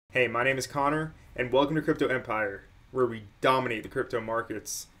Hey, my name is Connor, and welcome to Crypto Empire, where we dominate the crypto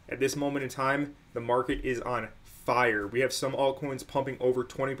markets. At this moment in time, the market is on fire. We have some altcoins pumping over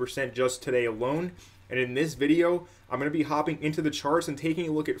 20% just today alone. And in this video, I'm going to be hopping into the charts and taking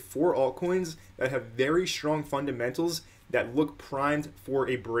a look at 4 altcoins that have very strong fundamentals that look primed for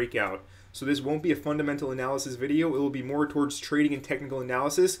a breakout. So this won't be a fundamental analysis video. It will be more towards trading and technical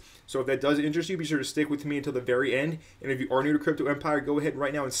analysis. So if that does interest you, be sure to stick with me until the very end. And if you are new to Crypto Empire, go ahead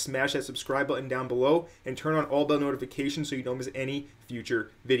right now and smash that subscribe button down below and turn on all bell notifications so you don't miss any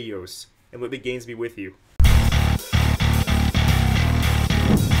future videos. And let the gains be with you.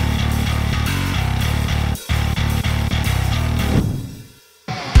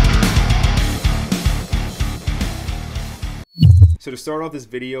 So to start off this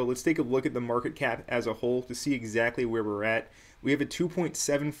video, let's take a look at the market cap as a whole to see exactly where we're at. We have a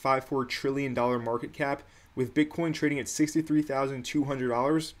 $2.754 trillion market cap with Bitcoin trading at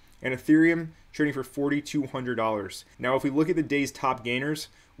 $63,200 and Ethereum trading for $4,200. Now, if we look at the day's top gainers,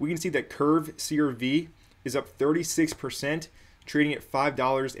 we can see that Curve CRV is up 36%, trading at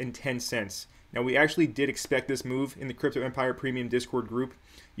 $5.10. Now, we actually did expect this move in the Crypto Empire Premium Discord group.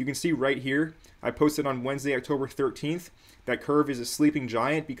 You can see right here, I posted on Wednesday, October 13th, that Curve is a sleeping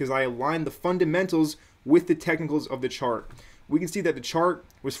giant because I aligned the fundamentals with the technicals of the chart. We can see that the chart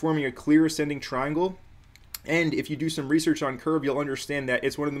was forming a clear ascending triangle. And if you do some research on Curve, you'll understand that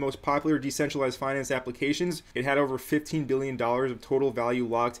it's one of the most popular decentralized finance applications. It had over $15 billion of total value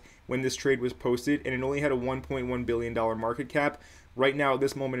locked when this trade was posted, and it only had a $1.1 billion market cap. Right now, at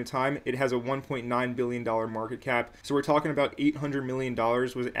this moment in time, it has a $1.9 billion market cap. So we're talking about $800 million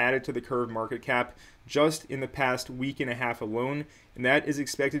was added to the Curve market cap just in the past week and a half alone, and that is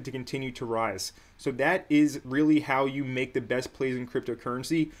expected to continue to rise. So that is really how you make the best plays in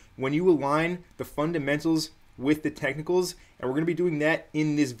cryptocurrency, when you align the fundamentals with the technicals, and we're going to be doing that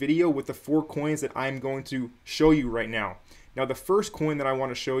in this video with the 4 coins that I'm going to show you right now. Now, the first coin that I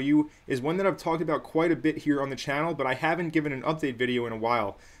want to show you is one that I've talked about quite a bit here on the channel, but I haven't given an update video in a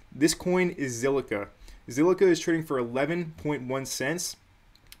while. This coin is Zilliqa. Zilliqa is trading for 11.1 cents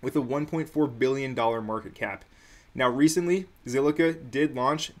with a $1.4 billion market cap. Now, recently, Zilliqa did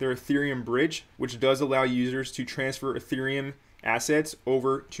launch their Ethereum bridge, which does allow users to transfer Ethereum assets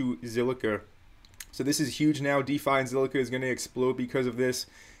over to Zilliqa. So this is huge now. DeFi and Zilliqa is going to explode because of this.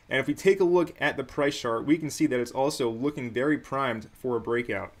 And if we take a look at the price chart, we can see that it's also looking very primed for a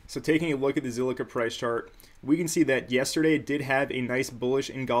breakout. So taking a look at the Zilliqa price chart, we can see that yesterday it did have a nice bullish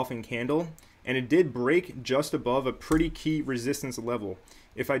engulfing candle, and it did break just above a pretty key resistance level.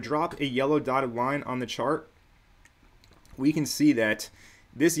 If I drop a yellow dotted line on the chart, we can see that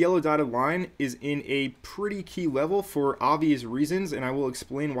this yellow dotted line is in a pretty key level for obvious reasons, and I will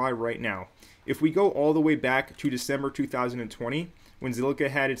explain why right now. If we go all the way back to December 2020, when Zilliqa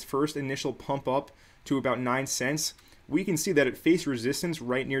had its first initial pump up to about 9 cents, we can see that it faced resistance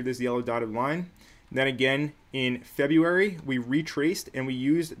right near this yellow dotted line. Then again, in February, we retraced and we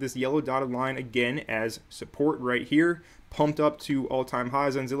used this yellow dotted line again as support right here, pumped up to all-time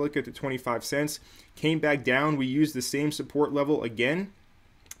highs on Zilliqa to 25 cents, came back down, we used the same support level again,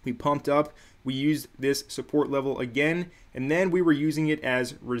 we pumped up, we used this support level again, and then we were using it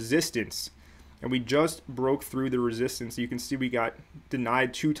as resistance. And we just broke through the resistance. You can see we got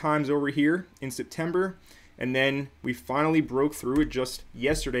denied 2 times over here in September, and then we finally broke through it just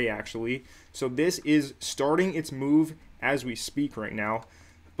yesterday actually. So this is starting its move as we speak right now.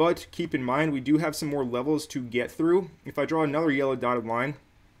 But keep in mind, we do have some more levels to get through. If I draw another yellow dotted line,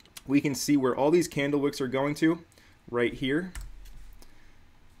 we can see where all these candle wicks are going to right here.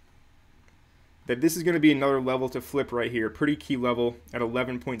 That this is going to be another level to flip right here, pretty key level at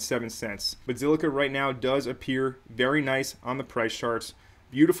 11.7 cents. But Zilliqa right now does appear very nice on the price charts.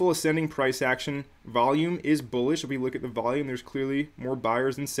 Beautiful ascending price action. Volume is bullish. If we look at the volume, there's clearly more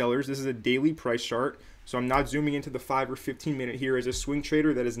buyers than sellers. This is a daily price chart, so I'm not zooming into the 5 or 15 minute here. As a swing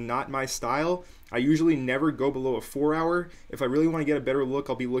trader, that is not my style. I usually never go below a 4 hour. If I really want to get a better look,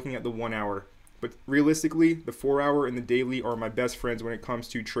 I'll be looking at the 1 hour. But realistically, the 4 hour and the daily are my best friends when it comes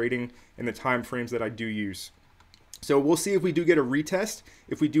to trading and the time frames that I do use. So we'll see if we do get a retest.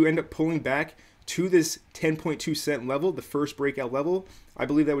 If we do end up pulling back to this 10.2 cent level, the first breakout level, I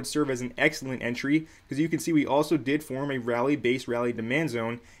believe that would serve as an excellent entry, because you can see we also did form a rally-based rally demand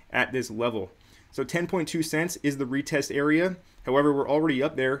zone at this level. So 10.2 cents is the retest area. However, we're already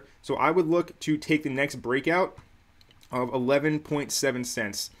up there, so I would look to take the next breakout of 11.7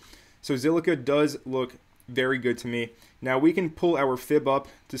 cents. So Zilliqa does look very good to me. Now we can pull our fib up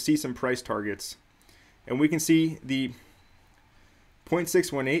to see some price targets. And we can see the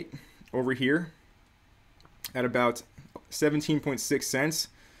 0.618 over here at about 17.6 cents.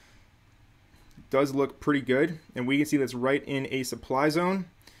 does look pretty good, and we can see that's right in a supply zone.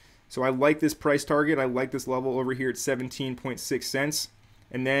 So I like this price target. I like this level over here at 17.6 cents.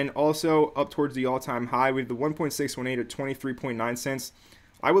 And then also up towards the all-time high with the 1.618 at 23.9 cents.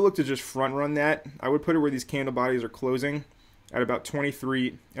 I would look to just front run that. I would put it where these candle bodies are closing at about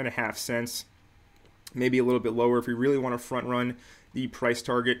 23.5 cents. Maybe a little bit lower if we really want to front run the price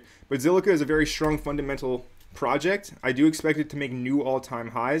target. But Zilliqa is a very strong fundamental project. I do expect it to make new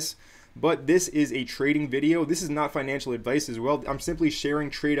all-time highs. But this is a trading video. This is not financial advice as well. I'm simply sharing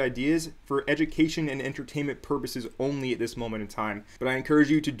trade ideas for education and entertainment purposes only at this moment in time. But I encourage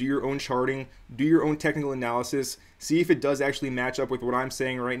you to do your own charting, do your own technical analysis, see if it does actually match up with what I'm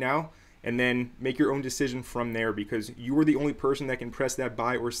saying right now, and then make your own decision from there, because you are the only person that can press that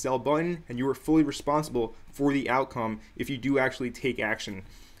buy or sell button, and you are fully responsible for the outcome if you do actually take action.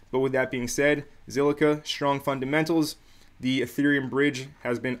 But with that being said, Zilliqa, strong fundamentals. The Ethereum bridge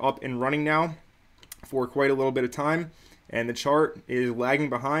has been up and running now for quite a little bit of time, and the chart is lagging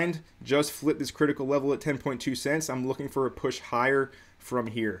behind. Just flipped this critical level at 10.2 cents. I'm looking for a push higher from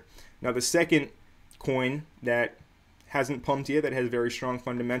here. Now the second coin that hasn't pumped yet, that has very strong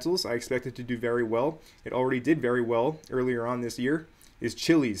fundamentals, I expect it to do very well. It already did very well earlier on this year, is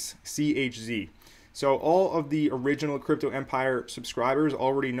Chiliz, CHZ. So all of the original Crypto Empire subscribers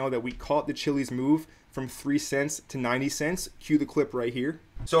already know that we caught the Chiliz move from 3 cents to 90 cents. Cue the clip right here.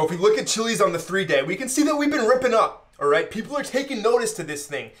 So if we look at Chiliz on the 3-day, we can see that we've been ripping up, all right? People are taking notice to this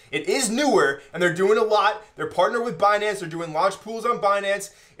thing. It is newer, and they're doing a lot. They're partnered with Binance. They're doing launch pools on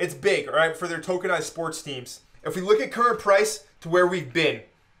Binance. It's big, all right, for their tokenized sports teams. If we look at current price to where we've been,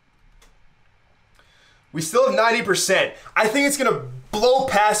 we still have 90%. I think it's going to blow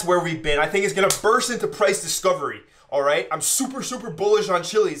past where we've been. I think it's going to burst into price discovery. All right, I'm super, super bullish on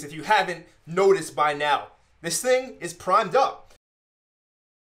Chiliz if you haven't noticed by now. This thing is primed up.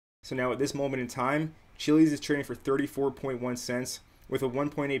 So now at this moment in time, Chiliz is trading for 34.1 cents with a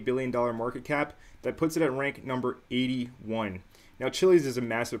 $1.8 billion market cap. That puts it at rank number 81. Now Chiliz is a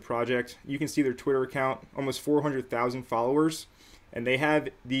massive project. You can see their Twitter account, almost 400,000 followers. And they have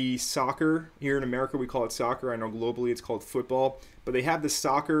the soccer, here in America we call it soccer, I know globally it's called football, but they have the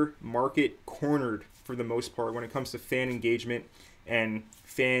soccer market cornered for the most part when it comes to fan engagement and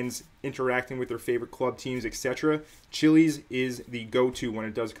fans interacting with their favorite club teams, etc. Chiliz is the go-to when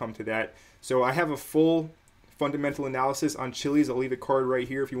it does come to that. So I have a full fundamental analysis on Chiliz. I'll leave a card right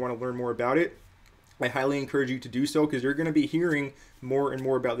here if you want to learn more about it. I highly encourage you to do so, because you're going to be hearing more and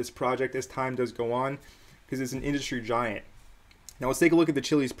more about this project as time does go on, because it's an industry giant. Now let's take a look at the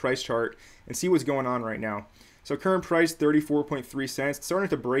Chiliz price chart and see what's going on right now. So current price, 34.3 cents. It's starting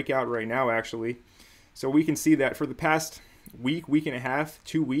to break out right now, actually. So we can see that for the past week, week and a half,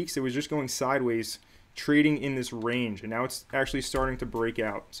 2 weeks, it was just going sideways, trading in this range. And now it's actually starting to break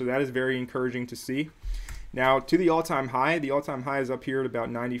out. So that is very encouraging to see. Now to the all-time high is up here at about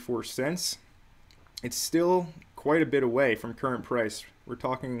 94 cents. It's still quite a bit away from current price. We're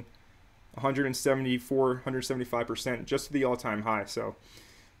talking 174, 175% just to the all-time high. So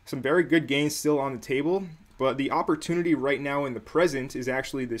some very good gains still on the table, but the opportunity right now in the present is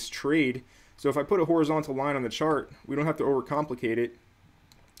actually this trade. So if I put a horizontal line on the chart, we don't have to overcomplicate it.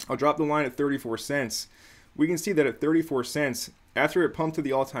 I'll drop the line at 34 cents. We can see that at 34 cents, after it pumped to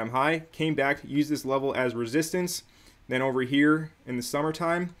the all-time high, came back, used this level as resistance. Then over here in the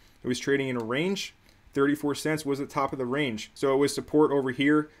summertime, it was trading in a range. 34 cents was the top of the range. So it was support over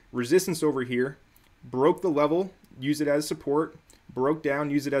here, resistance over here, broke the level, used it as support, broke down,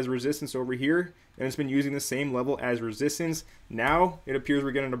 used it as resistance over here, and it's been using the same level as resistance. Now it appears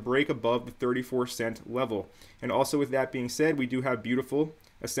we're getting a break above the 34 cent level. And also with that being said, we do have beautiful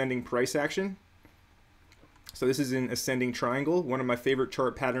ascending price action. So this is an ascending triangle, one of my favorite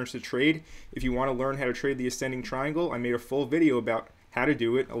chart patterns to trade. If you want to learn how to trade the ascending triangle, I made a full video about how to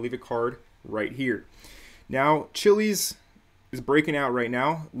do it. I'll leave a card right here. Now Chiliz is breaking out right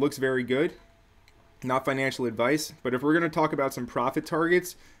now, looks very good. Not financial advice, but if we're going to talk about some profit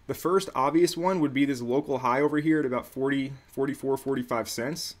targets, the first obvious one would be this local high over here at about 44, 45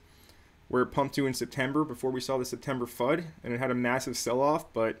 cents, where it pumped to in September before we saw the September FUD, and it had a massive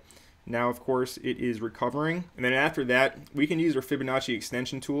sell-off, but now of course it is recovering. And then after that, we can use our Fibonacci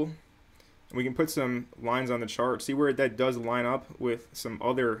extension tool, and we can put some lines on the chart, see where that does line up with some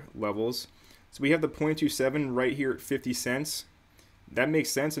other levels. So we have the 0.27 right here at 50 cents. That makes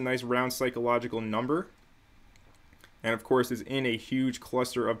sense, a nice round psychological number. And of course, it's in a huge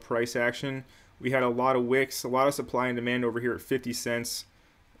cluster of price action. We had a lot of wicks, a lot of supply and demand over here at 50 cents,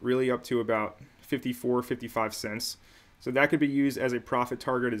 really up to about 54, 55 cents. So that could be used as a profit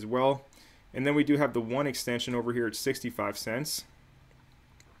target as well. And then we do have the one extension over here at 65 cents.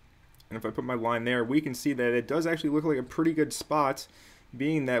 and if I put my line there, we can see that it does actually look like a pretty good spot,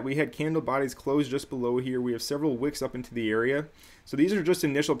 being that we had candle bodies close just below here. We have several wicks up into the area. So these are just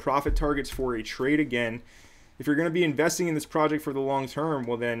initial profit targets for a trade. Again, if you're going to be investing in this project for the long term,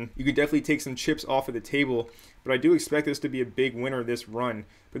 well then you could definitely take some chips off of the table. But I do expect this to be a big winner this run.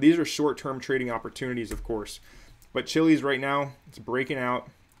 But these are short-term trading opportunities, of course. But Chili's right now, it's breaking out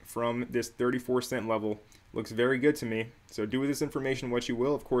from this 34-cent level. Looks very good to me. So do with this information what you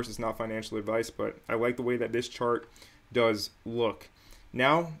will. Of course, it's not financial advice, but I like the way that this chart does look.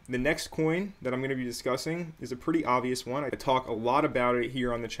 Now, the next coin that I'm going to be discussing is a pretty obvious one. I talk a lot about it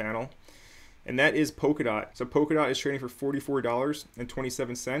here on the channel, and that is Polkadot. So Polkadot is trading for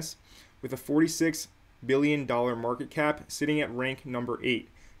 $44.27 with a $46 billion market cap, sitting at rank number 8.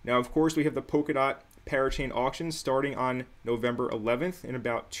 Now, of course, we have the Polkadot parachain auction starting on November 11th in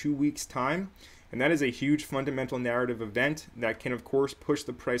about 2 weeks' time, and that is a huge fundamental narrative event that can, of course, push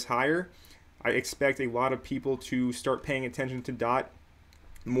the price higher. I expect a lot of people to start paying attention to DOT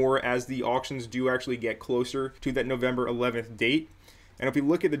more as the auctions do actually get closer to that November 11th date. And if we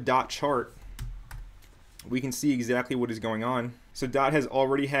look at the DOT chart, we can see exactly what is going on. So DOT has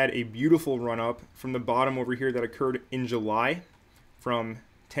already had a beautiful run up from the bottom over here that occurred in July from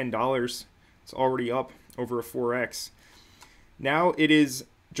 $10. It's already up over a 4x. Now it is,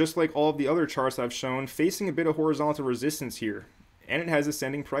 just like all of the other charts I've shown, facing a bit of horizontal resistance here, and it has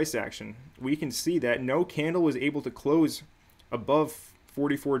ascending price action. We can see that no candle was able to close above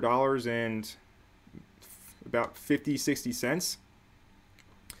 $44 and about 60 cents.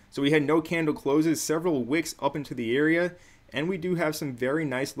 So we had no candle closes, several wicks up into the area, and we do have some very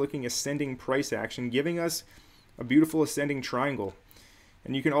nice looking ascending price action, giving us a beautiful ascending triangle.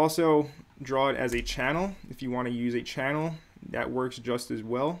 And you can also draw it as a channel. If you want to use a channel, that works just as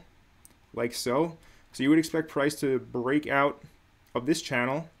well, like so. So you would expect price to break out of this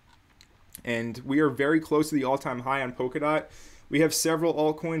channel, and we are very close to the all-time high on Polkadot. We have several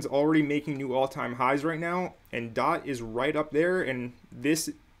altcoins already making new all-time highs right now, and DOT is right up there, and this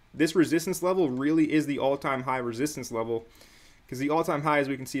resistance level really is the all-time high resistance level, because the all-time high, as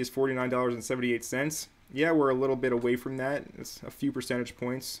we can see, is $49.78. Yeah, we're a little bit away from that. It's a few percentage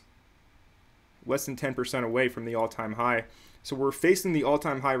points, less than 10% away from the all-time high. So we're facing the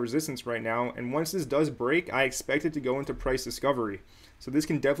all-time high resistance right now, and once this does break, I expect it to go into price discovery. So this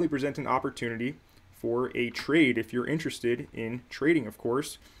can definitely present an opportunity for a trade if you're interested in trading, of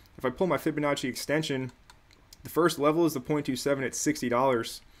course. If I pull my Fibonacci extension, the first level is the 0.27 at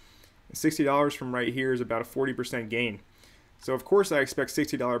 $60. $60 from right here is about a 40% gain. So of course I expect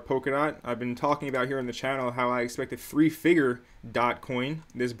 $60 Polkadot. I've been talking about here on the channel how I expect a 3-figure DOT coin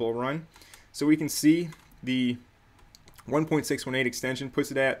this bull run. So we can see the 1.618 extension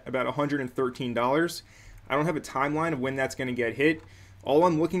puts it at about $113. I don't have a timeline of when that's going to get hit. All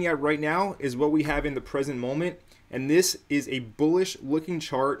I'm looking at right now is what we have in the present moment, and this is a bullish looking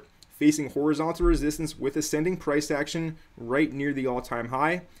chart facing horizontal resistance with ascending price action right near the all-time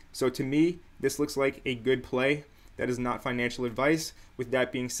high. So to me, this looks like a good play. That is not financial advice. With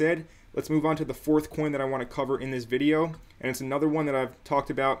that being said, let's move on to the fourth coin that I want to cover in this video, and it's another one that I've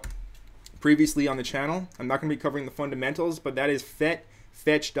talked about previously on the channel. I'm not going to be covering the fundamentals, but that is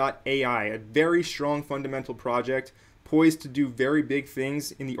Fetch.ai, a very strong fundamental project poised to do very big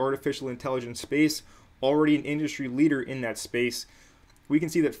things in the artificial intelligence space, already an industry leader in that space. We can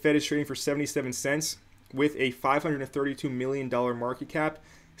see that Fed is trading for 77 cents with a $532 million market cap,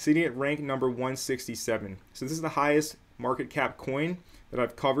 sitting at rank number 167. So this is the highest market cap coin that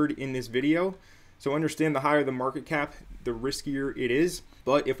I've covered in this video. So understand, the higher the market cap, the riskier it is.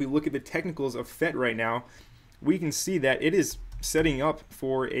 But if we look at the technicals of Fed right now, we can see that it is setting up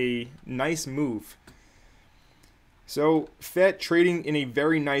for a nice move. So Fed trading in a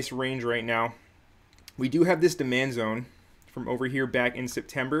very nice range right now. We do have this demand zone from over here back in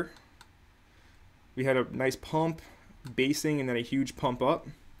September. We had a nice pump, basing, and then a huge pump up.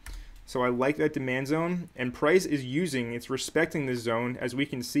 So I like that demand zone, and price is it's respecting this zone. As we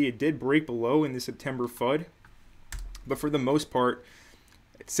can see, it did break below in the September FUD, but for the most part,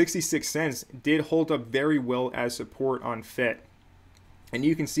 66 cents did hold up very well as support on Fed. And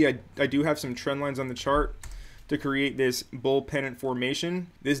you can see I do have some trend lines on the chart to create this bull pennant formation.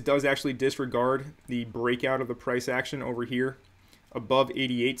 This does actually disregard the breakout of the price action over here above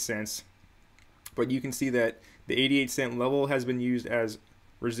 88 cents. But you can see that the 88-cent level has been used as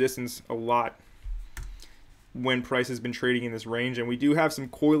resistance a lot when price has been trading in this range. And we do have some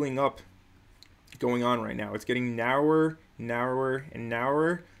coiling up going on right now. It's getting narrower, narrower, and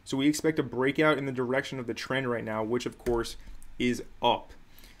narrower. So we expect a breakout in the direction of the trend right now, which of course is up.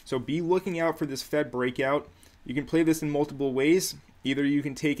 So be looking out for this Fed breakout. You can play this in multiple ways. Either you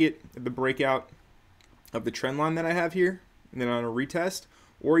can take it at the breakout of the trend line that I have here, and then on a retest,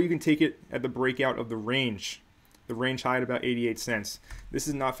 or you can take it at the breakout of the range high at about 88 cents. This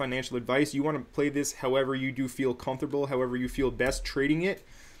is not financial advice. You want to play this however you do feel comfortable, however you feel best trading it.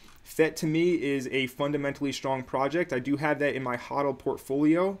 FET to me is a fundamentally strong project. I do have that in my HODL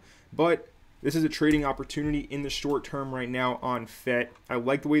portfolio, but this is a trading opportunity in the short term right now on FET. I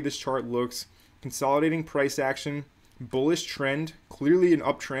like the way this chart looks. Consolidating price action, bullish trend, clearly an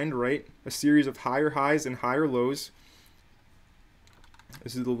uptrend, right? A series of higher highs and higher lows.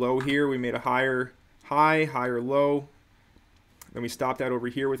 This is the low here. We made a higher high, higher low. Then we stopped out over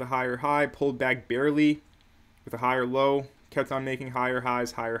here with a higher high, pulled back barely with a higher low, kept on making higher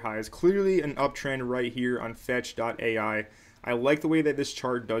highs, higher highs. Clearly an uptrend right here on fetch.ai. I like the way that this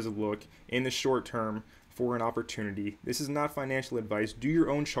chart does look in the short term for an opportunity. This is not financial advice. Do your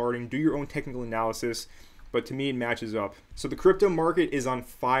own charting, do your own technical analysis, but to me it matches up. So the crypto market is on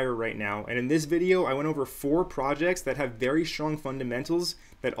fire right now, and in this video I went over 4 projects that have very strong fundamentals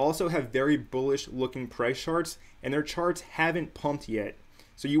that also have very bullish looking price charts, and their charts haven't pumped yet.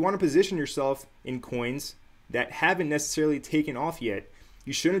 So you want to position yourself in coins that haven't necessarily taken off yet.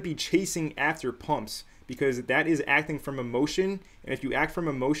 You shouldn't be chasing after pumps, because that is acting from emotion, and if you act from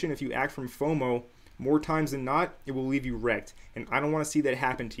emotion, if you act from FOMO, more times than not, it will leave you wrecked, and I don't want to see that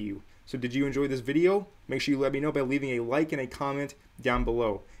happen to you. So did you enjoy this video? Make sure you let me know by leaving a like and a comment down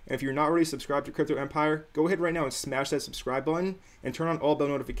below. And if you're not already subscribed to Crypto Empire, go ahead right now and smash that subscribe button and turn on all bell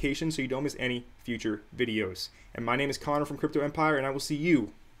notifications so you don't miss any future videos. And my name is Connor from Crypto Empire, and I will see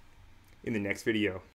you in the next video.